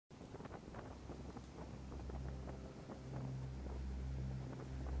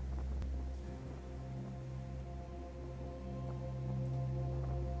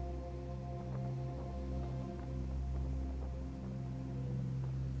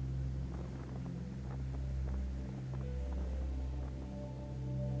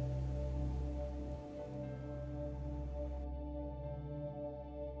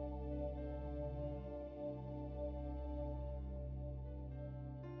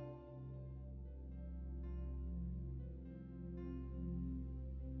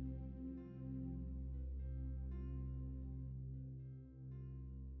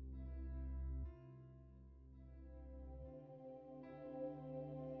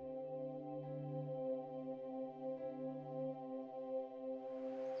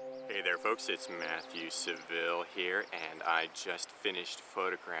Hey there folks, it's Matthew Seville here, and I just finished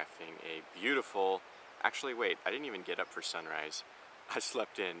photographing a beautiful, actually wait, I didn't even get up for sunrise. I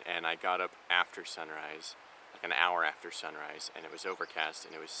slept in and I got up after sunrise, like an hour after sunrise, and it was overcast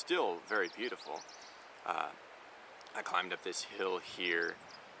and it was still very beautiful. I climbed up this hill here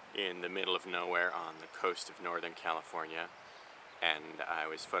in the middle of nowhere on the coast of Northern California, and I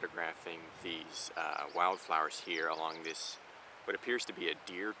was photographing these wildflowers here along this what appears to be a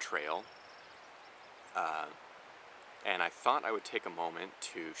deer trail, and I thought I would take a moment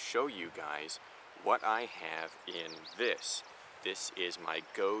to show you guys what I have in this. This is my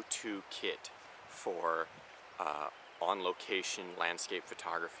go-to kit for on-location landscape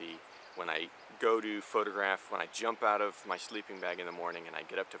photography. When I go to photograph, when I jump out of my sleeping bag in the morning and I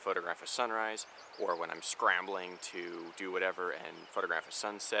get up to photograph a sunrise, or when I'm scrambling to do whatever and photograph a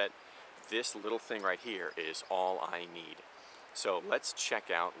sunset, this little thing right here is all I need. So let's check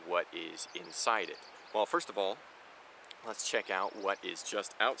out what is inside it. Well, first of all, let's check out what is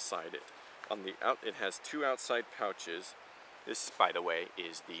just outside it. It has two outside pouches. This, by the way,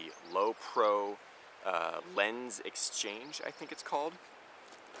 is the Lowepro lens exchange, I think it's called.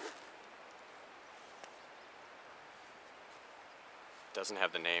 Doesn't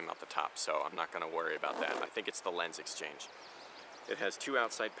have the name at the top, so I'm not going to worry about that. I think it's the lens exchange. It has two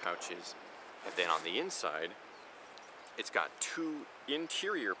outside pouches, and then on the inside, it's got two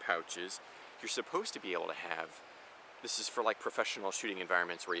interior pouches. You're supposed to be able to have, this is for like professional shooting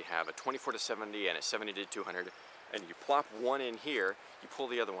environments where you have a 24-70 and a 70-200, and you plop one in here, you pull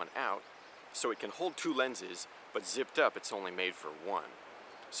the other one out, so it can hold two lenses, but zipped up it's only made for one.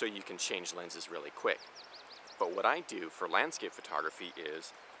 So you can change lenses really quick. But what I do for landscape photography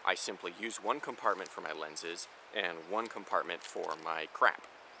is I simply use one compartment for my lenses and one compartment for my crap,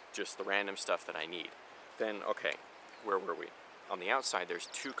 just the random stuff that I need. Then, okay, where were we? On the outside there's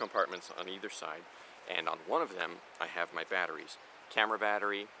two compartments on either side, and on one of them I have my batteries. Camera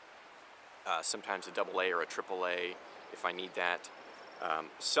battery, sometimes a AA or a AAA if I need that.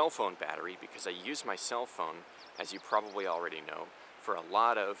 Cell phone battery, because I use my cell phone, as you probably already know, for a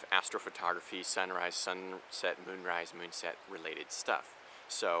lot of astrophotography, sunrise, sunset, moonrise, moonset related stuff.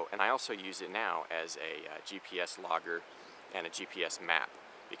 So, and I also use it now as a GPS logger and a GPS map,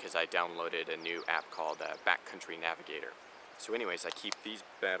 because I downloaded a new app called Backcountry Navigator. So anyways, I keep these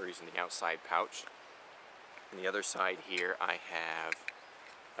batteries in the outside pouch. On the other side here I have,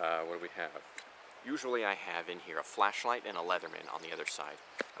 what do we have? Usually I have in here a flashlight and a Leatherman on the other side.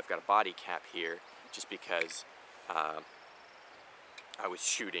 I've got a body cap here just because I was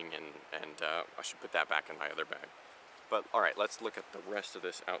shooting and I should put that back in my other bag. But alright, let's look at the rest of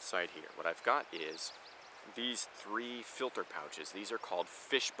this outside here. What I've got is these three filter pouches. These are called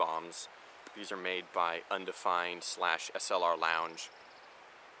fish bombs. These are made by Undefined/SLR Lounge,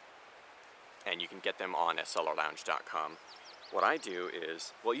 and you can get them on slrlounge.com. What I do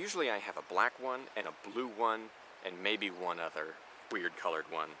is, well, usually I have a black one and a blue one and maybe one other weird colored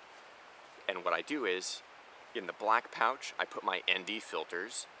one. And what I do is, in the black pouch I put my ND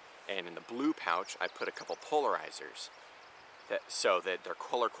filters, and in the blue pouch I put a couple polarizers, so that they're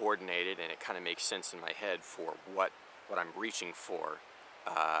color coordinated and it kind of makes sense in my head for what I'm reaching for,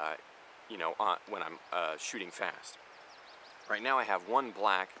 you know, when I'm shooting fast. Right now I have one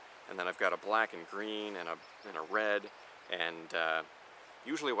black, and then I've got a black and green and a red, and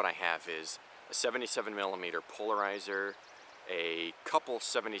usually what I have is a 77mm polarizer, a couple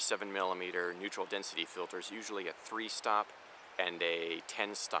 77mm neutral density filters, usually a 3-stop and a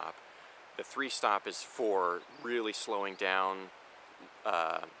 10-stop. The 3-stop is for really slowing down,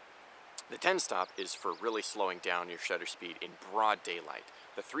 the 10-stop is for really slowing down your shutter speed in broad daylight.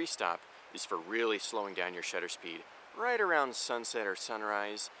 The 3-stop is for really slowing down your shutter speed right around sunset or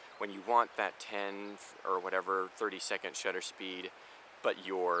sunrise, when you want that 10 or whatever 30-second shutter speed, but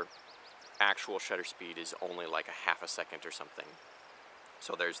your actual shutter speed is only like a half a second or something.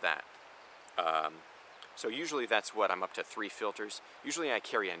 So there's that. So usually that's what I'm up to, 3 filters. Usually I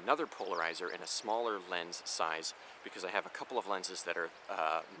carry another polarizer in a smaller lens size because I have a couple of lenses that are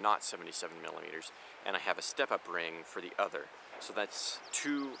not 77mm, and I have a step-up ring for the other. So that's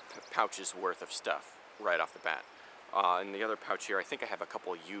 2 pouches worth of stuff right off the bat. In the other pouch here I think I have a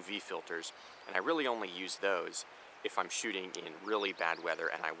couple UV filters, and I really only use those if I'm shooting in really bad weather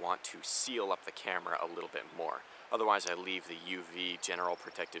and I want to seal up the camera a little bit more. Otherwise I leave the UV general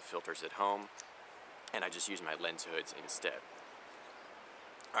protective filters at home, and I just use my lens hoods instead.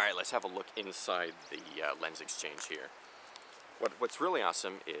 Alright, let's have a look inside the lens exchange here. What's really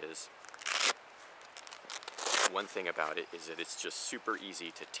awesome is, one thing about it is that it's just super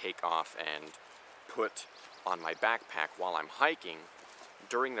easy to take off and put on my backpack while I'm hiking,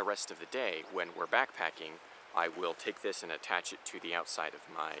 during the rest of the day when we're backpacking, I will take this and attach it to the outside of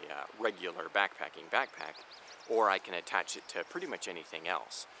my regular backpacking backpack, or I can attach it to pretty much anything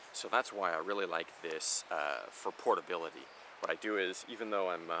else. So that's why I really like this for portability. What I do is, even though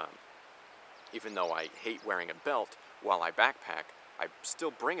I hate wearing a belt while I backpack, I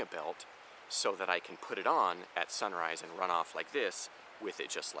still bring a belt so that I can put it on at sunrise and run off like this with it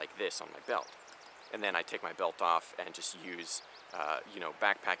just like this on my belt. And then I take my belt off and just use,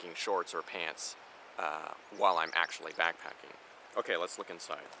 backpacking shorts or pants while I'm actually backpacking. Okay, let's look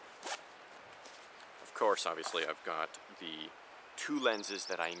inside. Of course, obviously, I've got the 2 lenses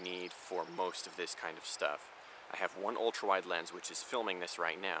that I need for most of this kind of stuff. I have one ultra-wide lens, which is filming this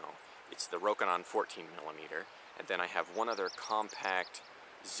right now. It's the Rokinon 14mm, and then I have one other compact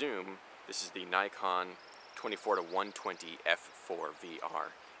zoom. This is the Nikon 24-120 f4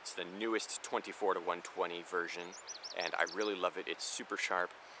 VR. It's the newest 24-120 version, and I really love it. It's super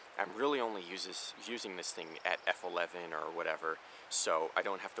sharp. I'm really only using this thing at f11 or whatever, so I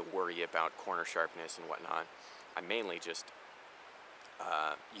don't have to worry about corner sharpness and whatnot. I'm mainly just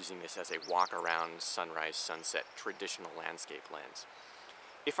using this as a walk-around sunrise, sunset, traditional landscape lens.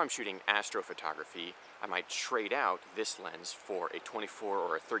 If I'm shooting astrophotography, I might trade out this lens for a 24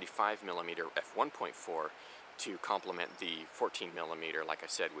 or a 35mm f1.4 to complement the 14mm, like I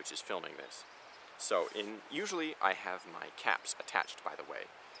said, which is filming this. So usually I have my caps attached, by the way.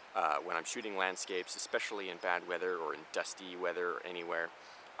 When I'm shooting landscapes, especially in bad weather or in dusty weather or anywhere,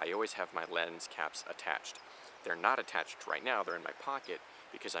 I always have my lens caps attached. They're not attached right now, they're in my pocket,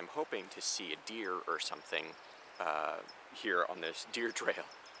 because I'm hoping to see a deer or something here on this deer trail.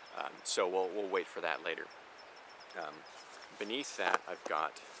 So we'll wait for that later. Beneath that I've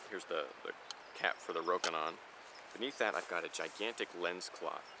got, here's the cap for the Rokinon. Beneath that I've got a gigantic lens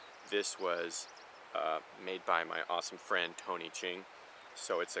cloth. This was made by my awesome friend Tony Ching.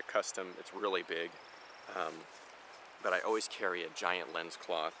 So it's a custom, it's really big. But I always carry a giant lens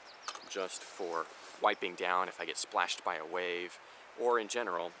cloth just for wiping down if I get splashed by a wave, or in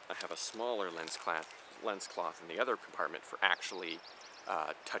general, I have a smaller lens cloth in the other compartment for actually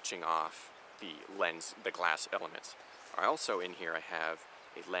touching off the glass elements. Also in here I have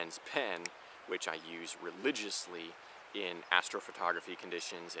a lens pen, which I use religiously in astrophotography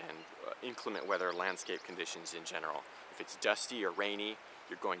conditions and inclement weather landscape conditions in general. If it's dusty or rainy,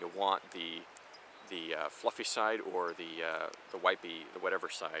 you're going to want the fluffy side or the wipey, the whatever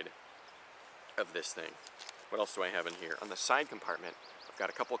side of this thing. What else do I have in here? On the side compartment, I've got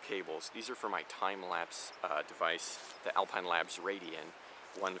a couple cables. These are for my time-lapse device, the Alpine Labs Radian.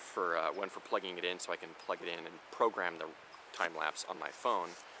 One for plugging it in so I can plug it in and program the time-lapse on my phone,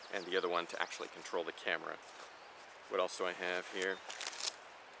 and the other one to actually control the camera. What else do I have here?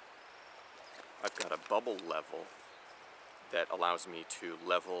 I've got a bubble level that allows me to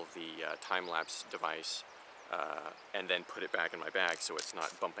level the time-lapse device and then put it back in my bag so it's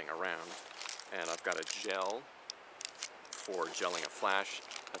not bumping around. And I've got a gel for gelling a flash.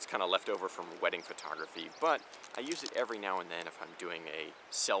 That's kind of left over from wedding photography, but I use it every now and then if I'm doing a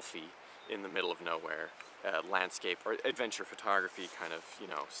selfie in the middle of nowhere, landscape or adventure photography kind of,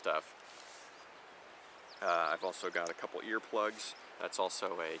 stuff. I've also got a couple earplugs. That's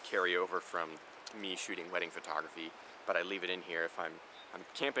also a carryover from me shooting wedding photography, but I leave it in here if I'm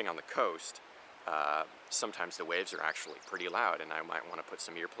camping on the coast. Sometimes the waves are actually pretty loud and I might want to put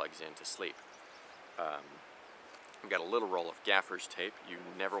some earplugs in to sleep. I've got a little roll of gaffer's tape. You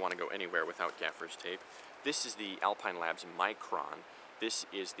never want to go anywhere without gaffer's tape. This is the Alpine Labs Micron. This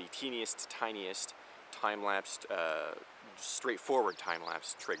is the teeniest, tiniest time-lapse, straightforward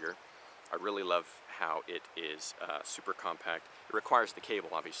time-lapse trigger. I really love how it is super compact. It requires the cable,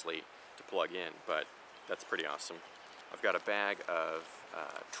 obviously, to plug in, but that's pretty awesome. I've got a bag of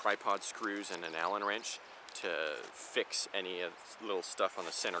tripod screws and an Allen wrench to fix any of the little stuff on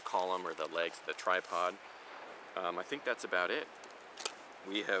the center column or the legs of the tripod. I think that's about it.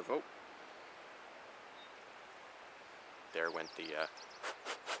 We have, oh, there went the,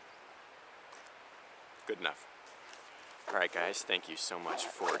 good enough. Alright guys, thank you so much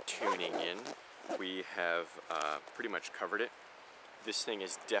for tuning in. We have pretty much covered it. This thing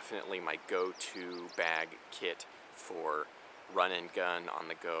is definitely my go-to bag kit for run and gun, on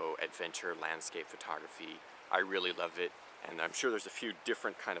the go, adventure, landscape photography. I really love it, and I'm sure there's a few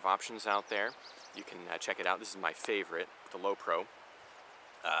different kind of options out there. You can check it out. This is my favorite, the Lowepro.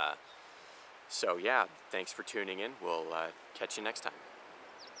 So yeah, thanks for tuning in. We'll catch you next time.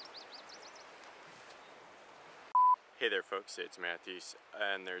 Hey there folks, it's Matthews,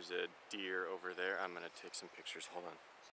 and there's a deer over there. I'm gonna take some pictures, hold on.